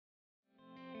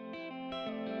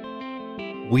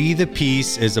We the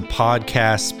Peace is a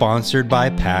podcast sponsored by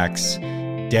PAX,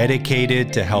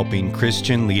 dedicated to helping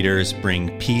Christian leaders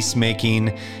bring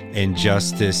peacemaking and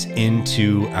justice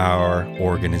into our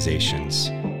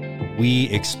organizations. We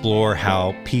explore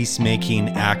how peacemaking,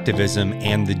 activism,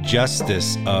 and the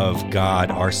justice of God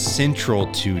are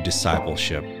central to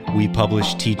discipleship. We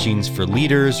publish teachings for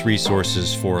leaders,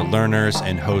 resources for learners,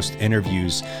 and host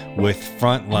interviews with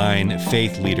frontline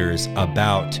faith leaders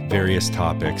about various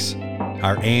topics.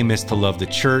 Our aim is to love the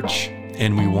church,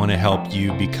 and we want to help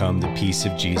you become the peace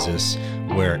of Jesus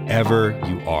wherever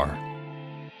you are.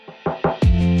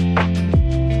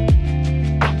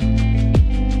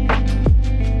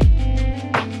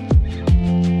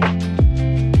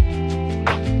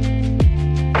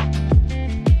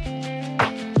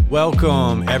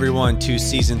 Welcome, everyone, to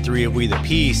Season 3 of We the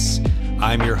Peace.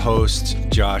 I'm your host,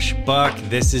 Josh Buck.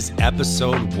 This is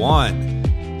Episode 1.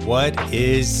 What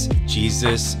is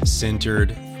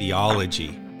Jesus-centered theology?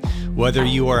 Whether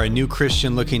you are a new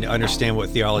Christian looking to understand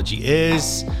what theology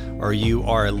is, or you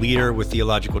are a leader with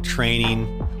theological training,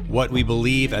 what we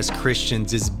believe as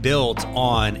Christians is built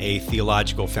on a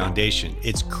theological foundation.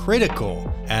 It's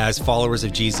critical as followers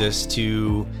of Jesus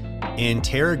to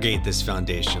interrogate this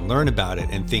foundation, learn about it,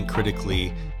 and think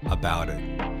critically about it.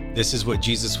 This is what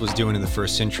Jesus was doing in the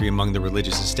first century among the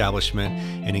religious establishment,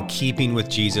 and in keeping with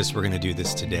Jesus, we're going to do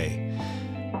this today.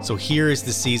 So here is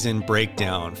the season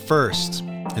breakdown. First,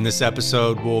 in this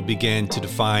episode, we'll begin to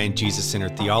define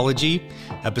Jesus-centered theology.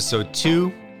 Episode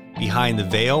 2, Behind the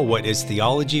Veil, What is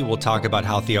Theology? We'll talk about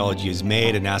how theology is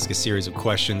made and ask a series of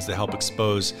questions that help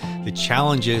expose the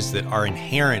challenges that are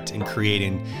inherent in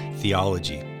creating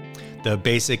theology. The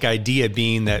basic idea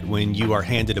being that when you are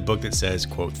handed a book that says,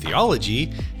 quote,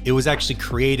 theology, it was actually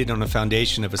created on a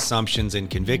foundation of assumptions and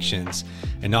convictions.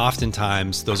 And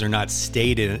oftentimes those are not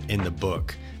stated in the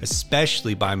book,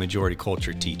 especially by majority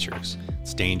culture teachers.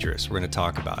 It's dangerous. We're going to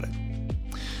talk about it.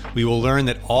 We will learn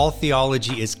that all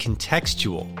theology is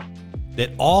contextual,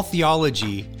 that all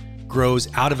theology grows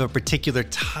out of a particular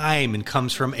time and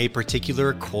comes from a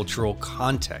particular cultural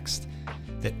context,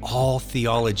 that all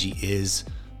theology is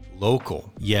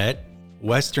local. Yet,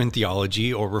 Western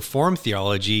theology or Reformed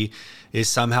theology is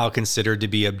somehow considered to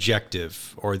be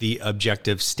objective, or the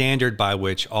objective standard by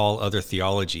which all other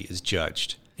theology is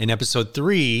judged. In episode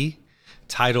 3,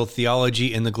 titled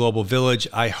Theology in the Global Village,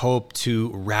 I hope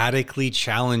to radically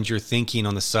challenge your thinking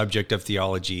on the subject of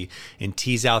theology and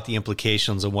tease out the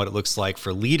implications of what it looks like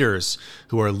for leaders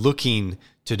who are looking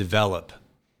to develop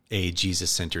a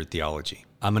Jesus-centered theology.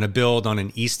 I'm going to build on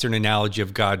an Eastern analogy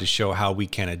of God to show how we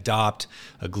can adopt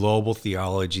a global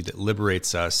theology that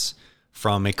liberates us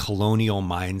from a colonial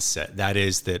mindset. That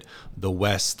is, that the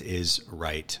West is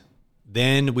right.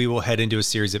 Then we will head into a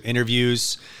series of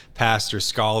interviews, pastors,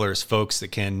 scholars, folks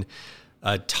that can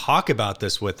talk about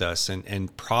this with us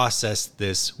and process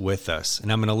this with us.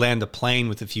 And I'm going to land the plane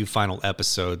with a few final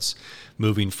episodes,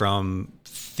 moving from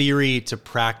theory to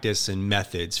practice and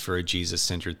methods for a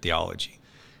Jesus-centered theology.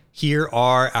 Here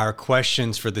are our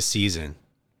questions for the season.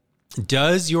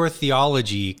 Does your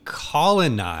theology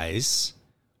colonize,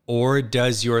 or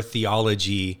does your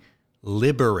theology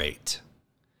liberate?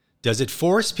 Does it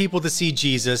force people to see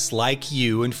Jesus like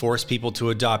you and force people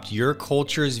to adopt your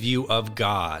culture's view of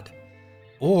God?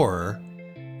 Or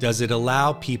does it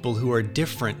allow people who are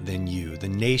different than you, the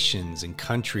nations and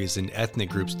countries and ethnic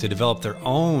groups, to develop their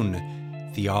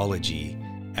own theology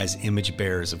as image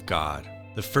bearers of God?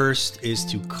 The first is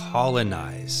to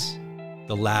colonize.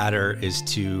 The latter is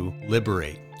to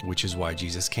liberate, which is why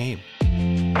Jesus came.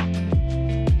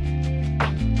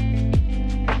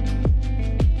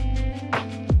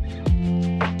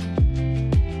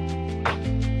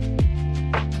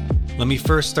 Let me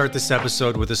first start this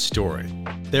episode with a story.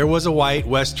 There was a white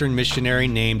Western missionary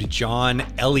named John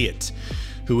Eliot,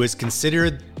 who is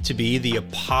considered to be the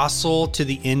apostle to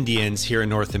the Indians here in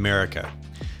North America.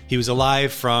 He was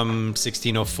alive from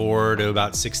 1604 to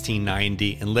about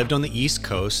 1690 and lived on the East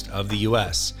Coast of the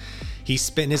U.S. He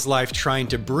spent his life trying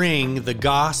to bring the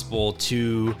gospel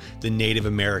to the Native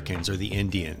Americans, or the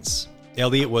Indians.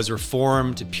 Eliot was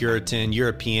Reformed, Puritan,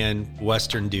 European,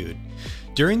 Western dude.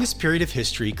 During this period of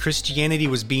history, Christianity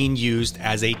was being used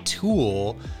as a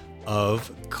tool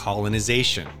of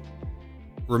colonization.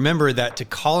 Remember that to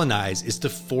colonize is to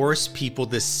force people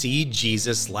to see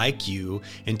Jesus like you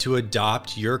and to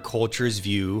adopt your culture's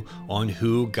view on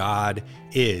who God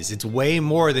is. It's way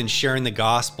more than sharing the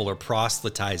gospel or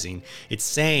proselytizing. It's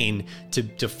saying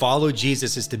to follow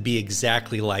Jesus is to be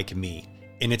exactly like me.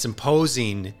 And it's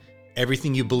imposing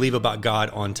everything you believe about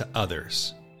God onto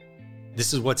others.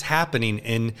 This is what's happening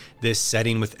in this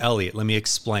setting with Eliot. Let me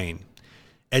explain.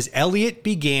 As Eliot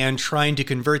began trying to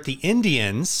convert the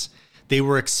Indians, they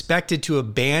were expected to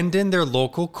abandon their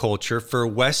local culture for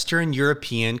Western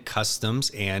European customs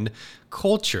and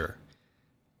culture.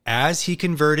 As he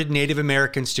converted Native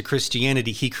Americans to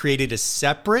Christianity, he created a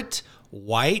separate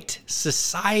white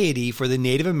society for the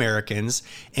Native Americans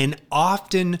and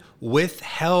often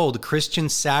withheld Christian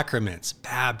sacraments,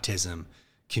 baptism,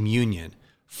 communion,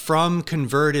 from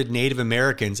converted Native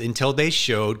Americans until they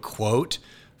showed, quote,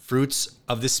 fruits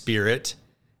of the Spirit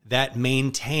that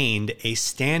maintained a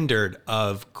standard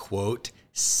of, quote,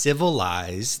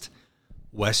 civilized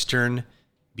Western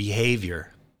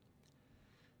behavior.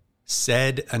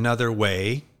 Said another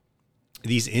way,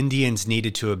 these Indians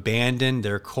needed to abandon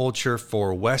their culture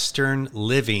for Western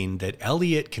living that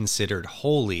Eliot considered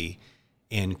holy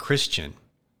and Christian.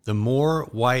 The more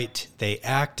white they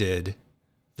acted,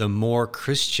 the more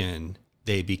Christian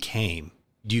they became.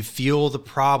 Do you feel the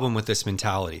problem with this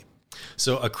mentality?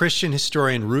 So a Christian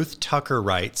historian, Ruth Tucker,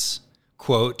 writes,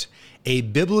 quote, a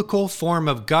biblical form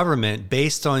of government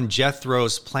based on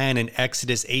Jethro's plan in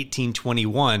Exodus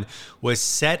 18:21 was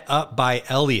set up by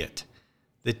Eliot.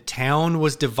 The town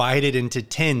was divided into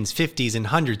 10s, 50s, and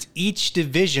 100s, each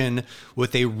division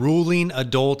with a ruling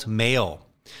adult male.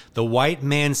 The white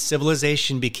man's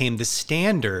civilization became the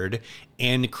standard,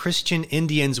 and Christian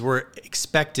Indians were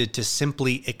expected to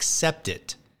simply accept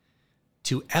it.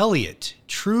 To Eliot,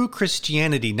 true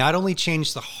Christianity not only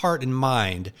changed the heart and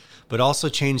mind, but also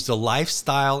changed the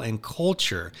lifestyle and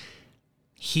culture.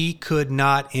 He could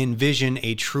not envision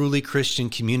a truly Christian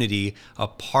community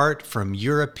apart from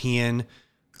European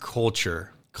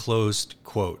culture, closed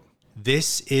quote.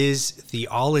 This is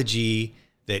theology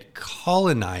that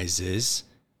colonizes,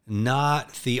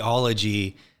 not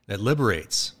theology that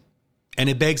liberates. And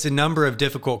it begs a number of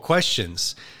difficult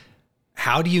questions.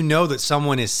 How do you know that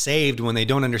someone is saved when they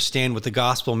don't understand what the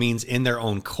gospel means in their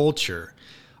own culture?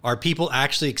 Are people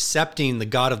actually accepting the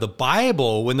God of the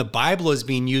Bible when the Bible is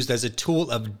being used as a tool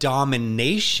of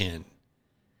domination?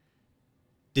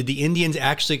 Did the Indians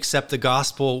actually accept the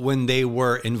gospel when they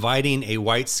were inviting a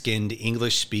white-skinned,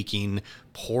 English-speaking,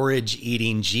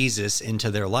 porridge-eating Jesus into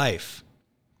their life?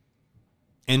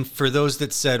 And for those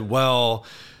that said, well,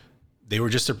 they were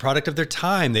just a product of their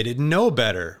time, they didn't know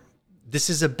better. This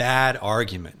is a bad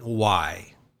argument.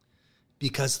 Why?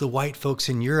 Because the white folks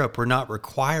in Europe were not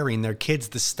requiring their kids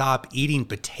to stop eating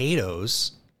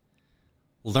potatoes,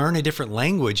 learn a different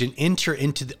language, and enter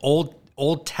into the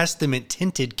Old Testament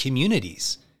tinted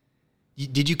communities.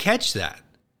 Did you catch that?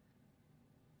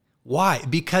 Why?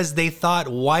 Because they thought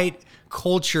white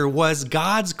culture was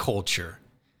God's culture.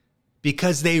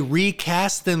 Because they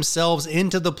recast themselves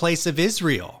into the place of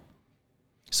Israel.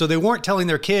 So they weren't telling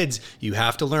their kids, you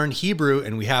have to learn Hebrew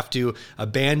and we have to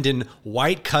abandon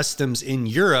white customs in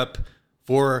Europe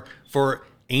for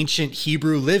ancient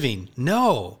Hebrew living.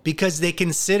 No, because they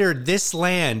considered this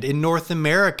land in North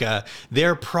America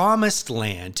their promised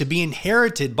land to be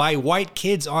inherited by white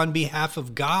kids on behalf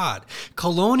of God.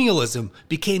 Colonialism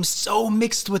became so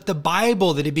mixed with the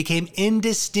Bible that it became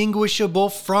indistinguishable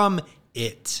from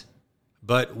it.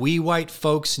 But we white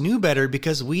folks knew better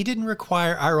because we didn't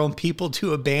require our own people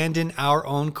to abandon our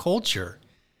own culture.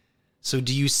 So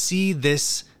do you see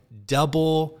this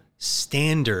double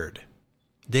standard?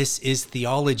 This is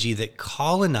theology that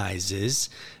colonizes,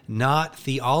 not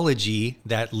theology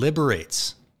that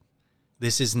liberates.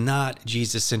 This is not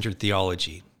Jesus-centered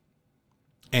theology.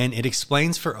 And it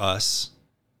explains for us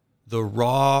the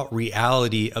raw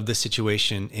reality of the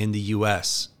situation in the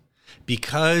U.S.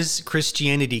 Because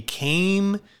Christianity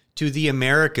came to the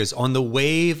Americas on the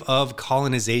wave of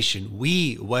colonization,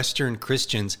 we Western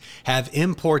Christians have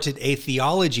imported a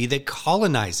theology that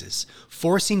colonizes,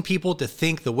 forcing people to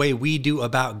think the way we do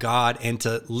about God and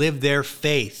to live their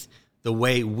faith the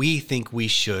way we think we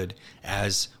should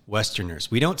as Westerners.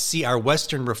 We don't see our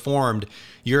Western Reformed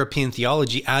European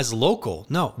theology as local.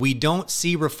 No, we don't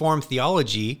see Reformed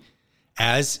theology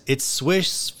as its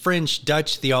Swiss, French,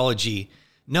 Dutch theology.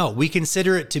 No, we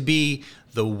consider it to be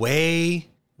the way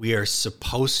we are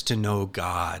supposed to know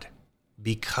God.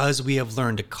 Because we have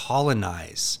learned to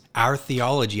colonize, our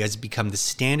theology has become the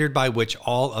standard by which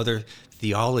all other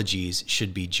theologies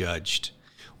should be judged.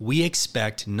 We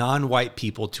expect non-white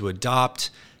people to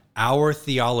adopt our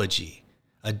theology,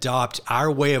 adopt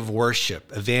our way of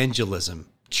worship, evangelism,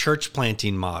 church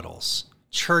planting models,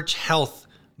 church health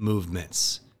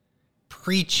movements,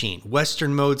 preaching,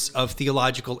 Western modes of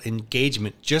theological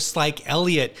engagement. Just like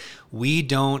Eliot, we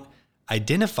don't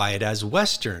identify it as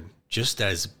Western, just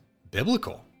as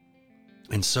biblical.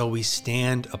 And so we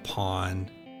stand upon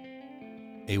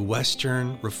a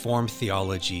Western Reformed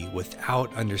theology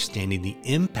without understanding the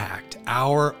impact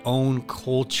our own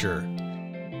culture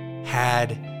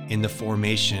had in the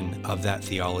formation of that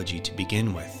theology to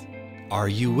begin with. Are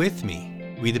you with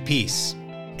me? We the Peace.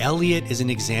 Eliot is an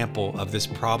example of this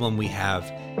problem we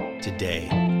have today.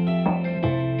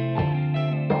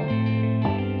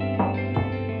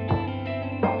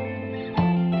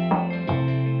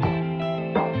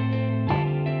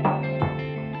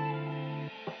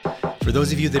 For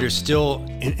those of you that are still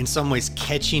in some ways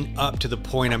catching up to the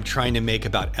point I'm trying to make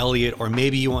about Eliot, or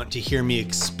maybe you want to hear me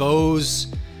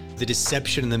expose the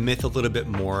deception and the myth a little bit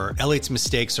more, Eliot's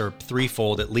mistakes are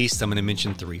threefold. At least I'm going to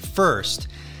mention three. First,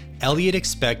 Eliot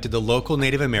expected the local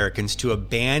Native Americans to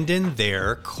abandon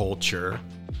their culture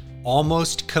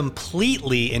almost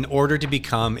completely in order to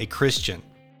become a Christian.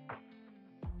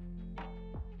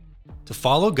 To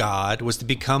follow God was to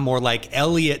become more like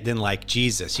Eliot than like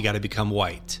Jesus. You got to become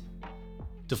white.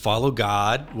 To follow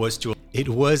God it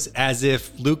was as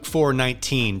if Luke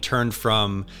 4:19 turned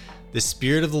from "The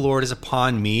Spirit of the Lord is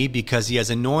upon me because he has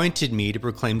anointed me to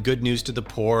proclaim good news to the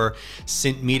poor,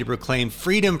 sent me to proclaim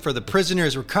freedom for the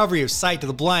prisoners, recovery of sight to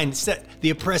the blind, set the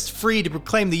oppressed free, to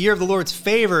proclaim the year of the Lord's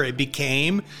favor." It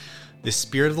became, "The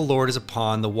Spirit of the Lord is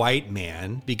upon the white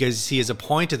man because he has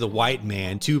appointed the white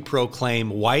man to proclaim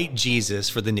white Jesus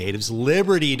for the natives,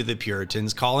 liberty to the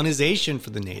Puritans, colonization for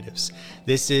the natives.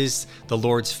 This is the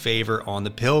Lord's favor on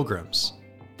the pilgrims."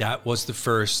 That was the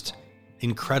first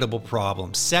incredible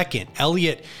problem. Second,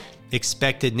 Eliot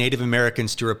expected Native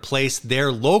Americans to replace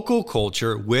their local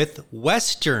culture with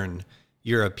Western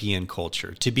European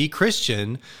culture. To be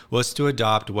Christian was to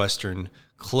adopt Western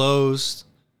clothes,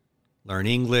 learn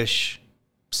English,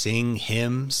 sing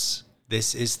hymns.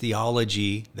 This is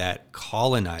theology that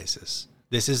colonizes.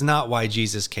 This is not why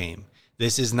Jesus came.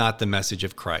 This is not the message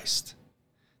of Christ.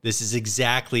 This is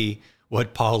exactly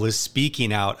what Paul is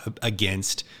speaking out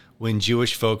against when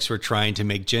Jewish folks were trying to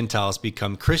make Gentiles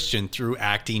become Christian through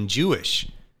acting Jewish.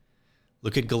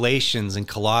 Look at Galatians and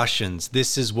Colossians.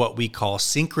 This is what we call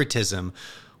syncretism,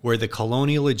 where the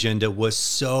colonial agenda was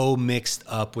so mixed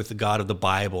up with the God of the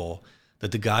Bible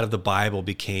that the God of the Bible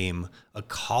became a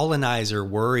colonizer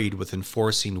worried with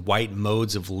enforcing white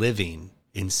modes of living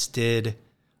instead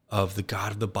of the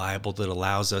God of the Bible that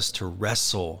allows us to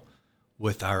wrestle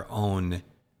with our own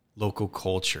local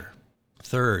culture.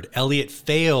 Third, Eliot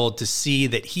failed to see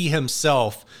that he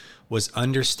himself was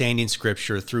understanding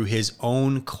Scripture through his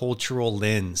own cultural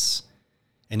lens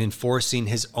and enforcing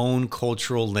his own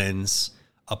cultural lens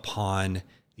upon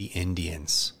the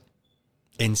Indians.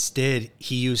 Instead,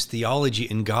 he used theology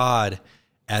and God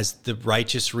as the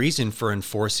righteous reason for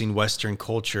enforcing Western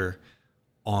culture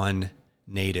on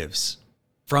natives.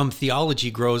 From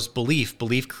theology grows belief.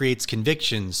 Belief creates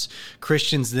convictions.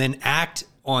 Christians then act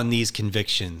on these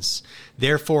convictions.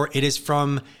 Therefore, it is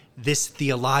from this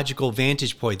theological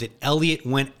vantage point that Eliot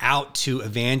went out to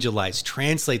evangelize,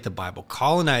 translate the Bible,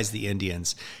 colonize the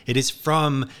Indians. It is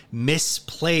from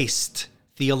misplaced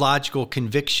theological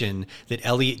conviction that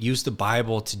Eliot used the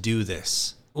Bible to do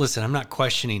this. Listen, I'm not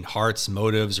questioning hearts,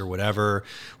 motives, or whatever.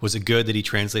 Was it good that he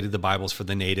translated the Bibles for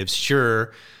the natives?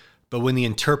 Sure. But when the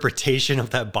interpretation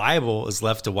of that Bible is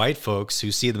left to white folks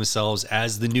who see themselves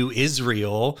as the new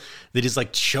Israel that is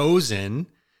like chosen,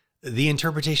 the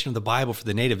interpretation of the Bible for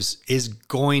the natives is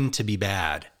going to be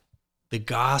bad. The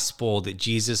gospel that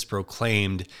Jesus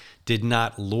proclaimed did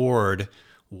not lord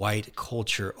white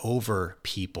culture over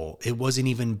people. It wasn't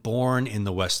even born in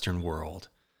the Western world.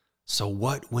 So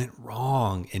what went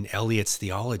wrong in Eliot's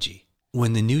theology?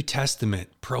 When the New Testament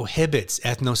prohibits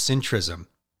ethnocentrism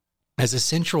as a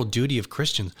central duty of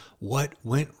Christians, what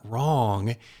went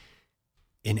wrong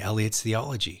in Eliot's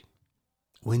theology?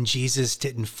 When Jesus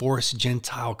didn't force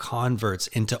Gentile converts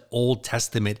into Old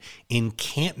Testament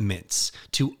encampments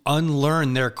to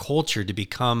unlearn their culture to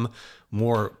become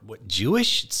more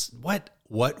Jewish? What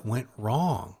went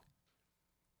wrong?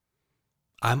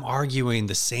 I'm arguing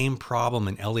the same problem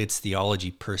in Eliot's theology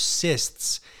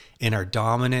persists in our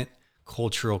dominant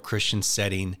cultural Christian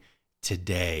setting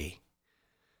today.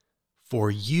 For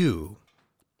you,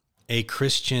 a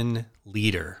Christian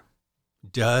leader,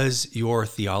 does your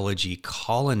theology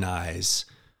colonize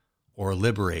or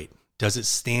liberate? Does it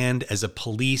stand as a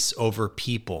police over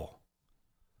people?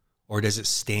 Or does it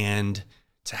stand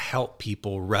to help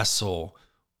people wrestle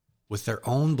with their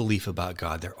own belief about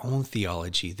God, their own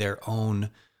theology, their own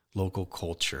local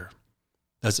culture?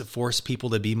 Does it force people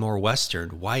to be more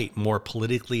Western, white, more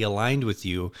politically aligned with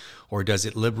you? Or does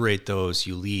it liberate those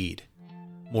you lead?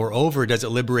 Moreover, does it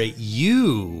liberate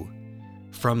you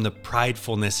from the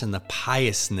pridefulness and the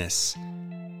piousness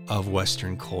of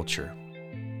Western culture?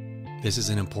 This is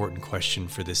an important question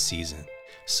for this season.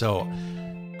 So,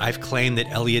 I've claimed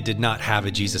that Elliot did not have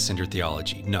a Jesus-centered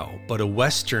theology. No, but a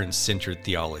Western-centered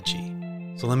theology.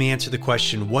 So let me answer the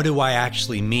question, what do I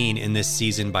actually mean in this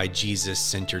season by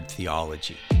Jesus-centered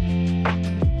theology?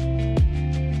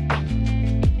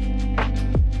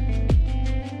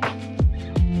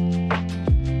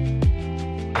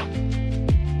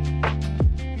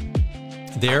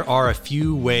 There are a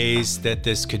few ways that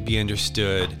this could be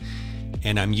understood,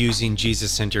 and I'm using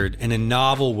Jesus-centered in a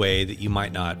novel way that you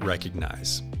might not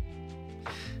recognize.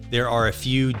 There are a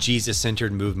few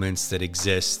Jesus-centered movements that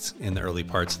exist in the early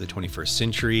parts of the 21st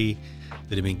century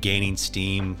that have been gaining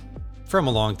steam from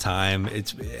a long time,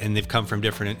 and they've come from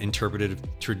different interpretive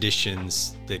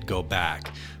traditions that go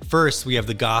back. First, we have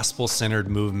the gospel-centered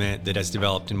movement that has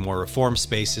developed in more reform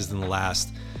spaces in the last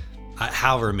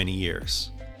however many years,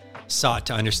 sought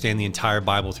to understand the entire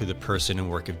Bible through the person and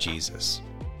work of Jesus.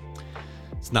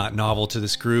 It's not novel to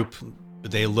this group,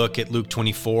 but they look at Luke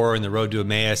 24 and the road to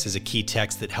Emmaus as a key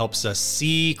text that helps us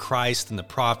see Christ and the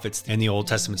prophets and the Old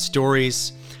Testament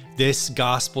stories. This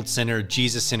gospel-centered,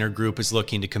 Jesus-centered group is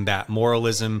looking to combat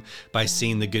moralism by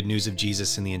seeing the good news of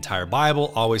Jesus in the entire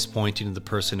Bible, always pointing to the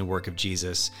person and work of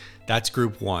Jesus. That's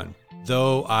group one.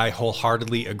 Though I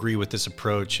wholeheartedly agree with this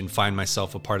approach and find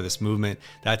myself a part of this movement,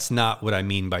 that's not what I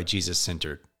mean by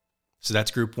Jesus-centered. So that's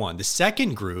group one. The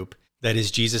second group that is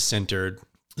Jesus-centered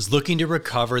is looking to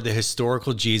recover the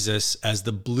historical Jesus as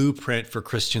the blueprint for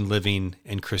Christian living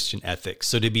and Christian ethics.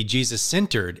 So to be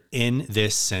Jesus-centered in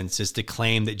this sense is to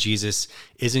claim that Jesus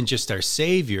isn't just our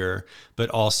Savior, but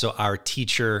also our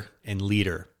teacher and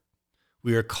leader.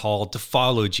 We are called to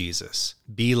follow Jesus,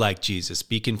 be like Jesus,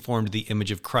 be conformed to the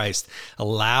image of Christ,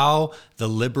 allow the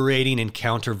liberating and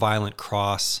counter-violent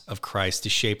cross of Christ to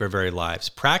shape our very lives.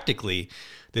 Practically,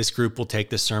 this group will take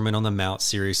the Sermon on the Mount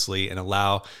seriously and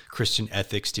allow Christian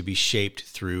ethics to be shaped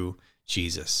through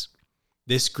Jesus.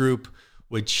 This group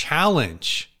would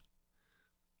challenge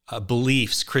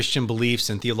beliefs, Christian beliefs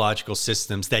and theological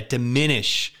systems that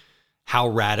diminish how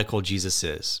radical Jesus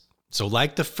is. So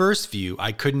like the first view,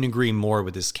 I couldn't agree more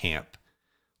with this camp.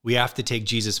 We have to take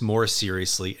Jesus more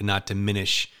seriously and not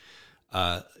diminish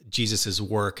Jesus'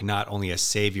 work, not only as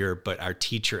Savior, but our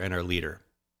teacher and our leader.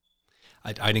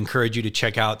 I'd encourage you to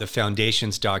check out the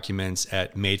Foundations documents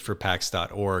at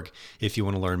madeforpax.org if you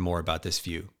want to learn more about this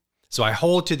view. So I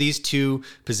hold to these two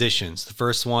positions. The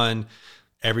first one,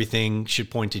 everything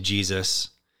should point to Jesus.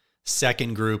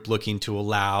 Second group, looking to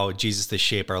allow Jesus to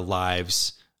shape our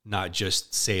lives, not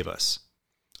just save us.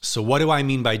 So what do I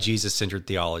mean by Jesus-centered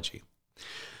theology?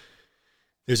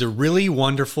 There's a really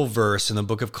wonderful verse in the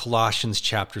book of Colossians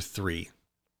chapter 3.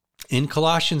 In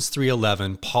Colossians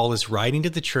 3:11, Paul is writing to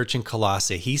the church in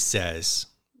Colossae. He says,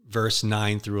 verse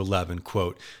 9 through 11,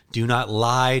 quote, "Do not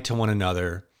lie to one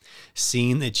another,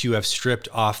 seeing that you have stripped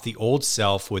off the old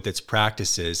self with its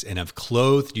practices and have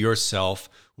clothed yourself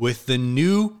with the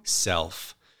new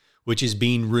self, which is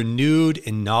being renewed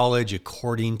in knowledge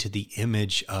according to the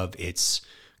image of its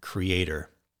creator."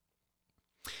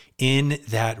 In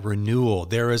that renewal,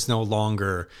 there is no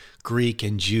longer Greek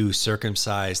and Jew,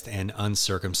 circumcised and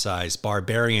uncircumcised,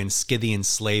 barbarian, Scythian,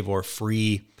 slave, or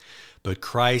free, but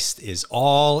Christ is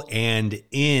all and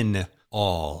in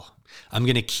all. I'm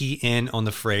going to key in on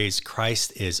the phrase,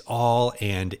 Christ is all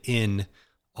and in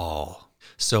all.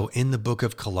 So in the book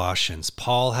of Colossians,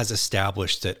 Paul has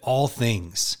established that all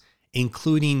things,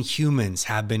 including humans,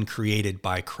 have been created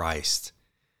by Christ.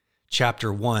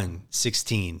 Chapter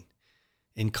 1:16.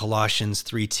 In Colossians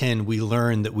 3:10, we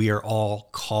learn that we are all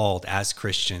called as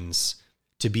Christians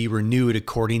to be renewed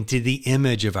according to the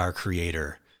image of our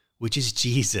Creator, which is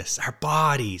Jesus. Our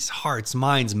bodies, hearts,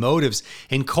 minds, motives,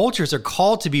 and cultures are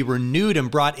called to be renewed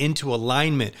and brought into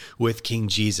alignment with King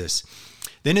Jesus.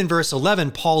 Then in verse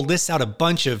 11, Paul lists out a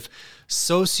bunch of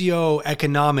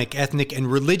socioeconomic, ethnic, and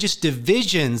religious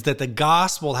divisions that the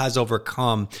gospel has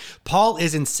overcome. Paul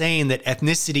isn't saying that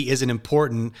ethnicity isn't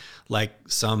important, like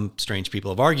some strange people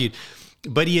have argued,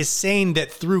 but he is saying that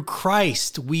through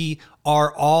Christ, we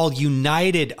are all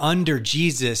united under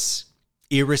Jesus,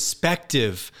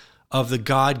 irrespective of the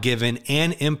God-given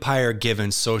and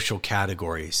empire-given social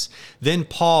categories. Then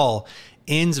Paul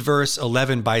ends verse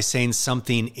 11 by saying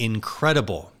something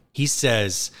incredible. He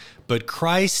says, "But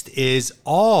Christ is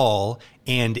all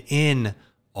and in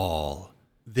all."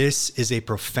 This is a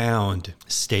profound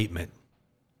statement.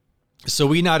 So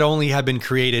we not only have been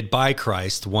created by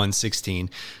Christ, 1:16,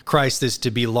 Christ is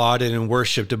to be lauded and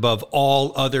worshiped above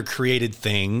all other created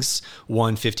things,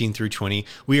 1:15 through 20.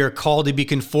 We are called to be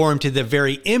conformed to the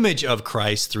very image of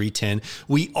Christ, 3:10.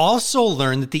 We also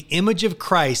learn that the image of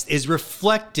Christ is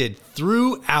reflected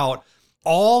throughout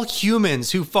all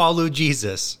humans who follow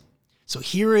Jesus. So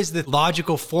here is the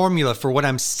logical formula for what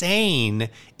I'm saying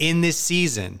in this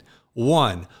season.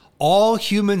 1, all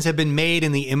humans have been made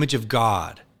in the image of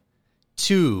God.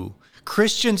 2,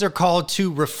 Christians are called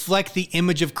to reflect the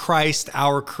image of Christ,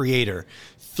 our Creator.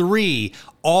 3,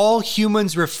 all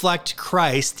humans reflect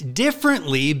Christ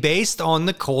differently based on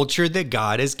the culture that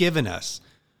God has given us.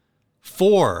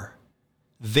 4,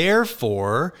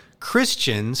 therefore,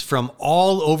 Christians from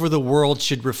all over the world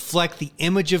should reflect the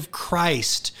image of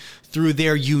Christ through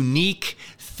their unique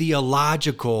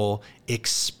theological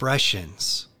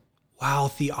expressions. Wow,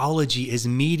 theology is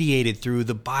mediated through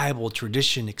the Bible,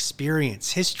 tradition,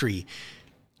 experience, history.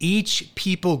 Each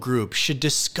people group should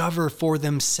discover for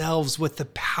themselves with the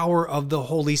power of the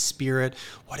Holy Spirit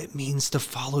what it means to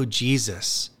follow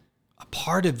Jesus. A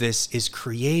part of this is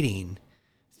creating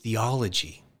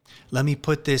theology. Let me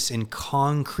put this in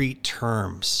concrete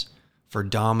terms for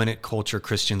dominant culture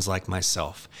Christians like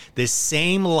myself. This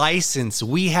same license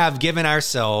we have given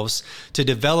ourselves to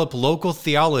develop local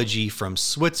theology from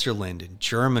Switzerland and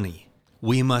Germany,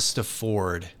 we must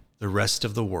afford the rest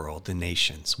of the world, the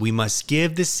nations. We must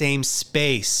give the same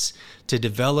space to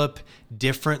develop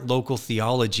different local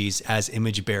theologies as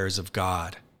image bearers of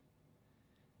God.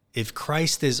 If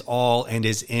Christ is all and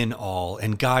is in all,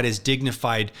 and God has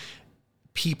dignified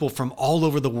people from all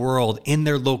over the world in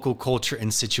their local culture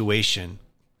and situation,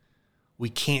 we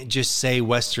can't just say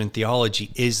Western theology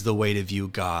is the way to view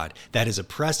God. That is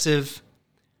oppressive,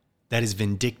 that is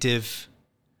vindictive,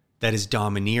 that is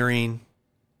domineering,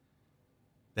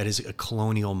 that is a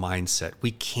colonial mindset.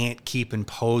 We can't keep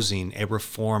imposing a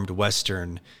reformed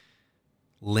Western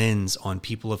lens on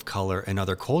people of color and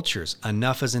other cultures.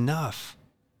 Enough is enough.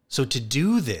 So to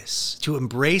do this, to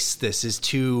embrace this, is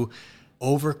to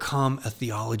overcome a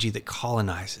theology that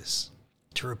colonizes,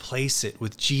 to replace it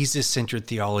with Jesus-centered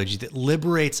theology that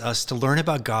liberates us to learn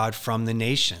about God from the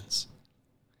nations.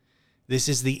 This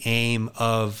is the aim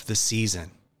of the season.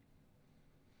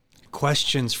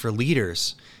 Questions for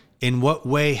leaders. In what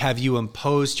way have you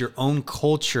imposed your own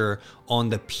culture on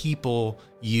the people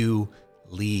you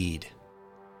lead?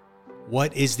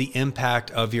 What is the impact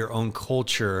of your own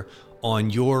culture on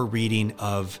your reading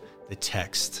of the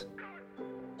text?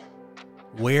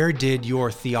 Where did your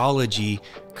theology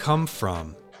come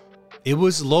from? It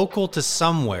was local to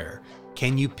somewhere.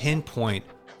 Can you pinpoint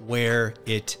where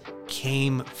it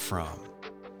came from?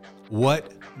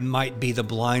 What might be the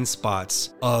blind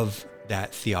spots of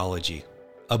that theology?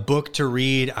 A book to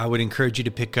read, I would encourage you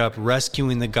to pick up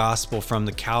Rescuing the Gospel from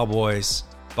the Cowboys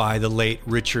by the late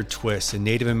Richard Twiss, a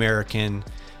Native American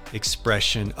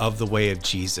expression of the way of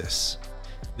Jesus.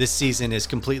 This season is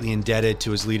completely indebted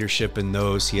to his leadership and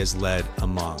those he has led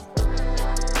among.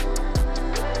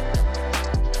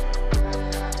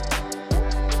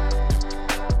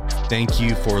 Thank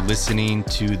you for listening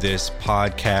to this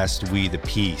podcast, We the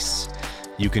Peace.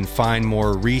 You can find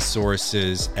more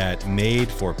resources at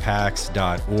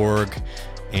madeforpax.org,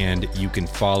 and you can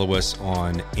follow us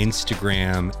on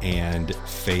Instagram and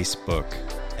Facebook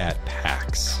at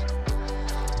Pax.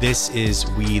 This is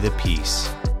We the Peace.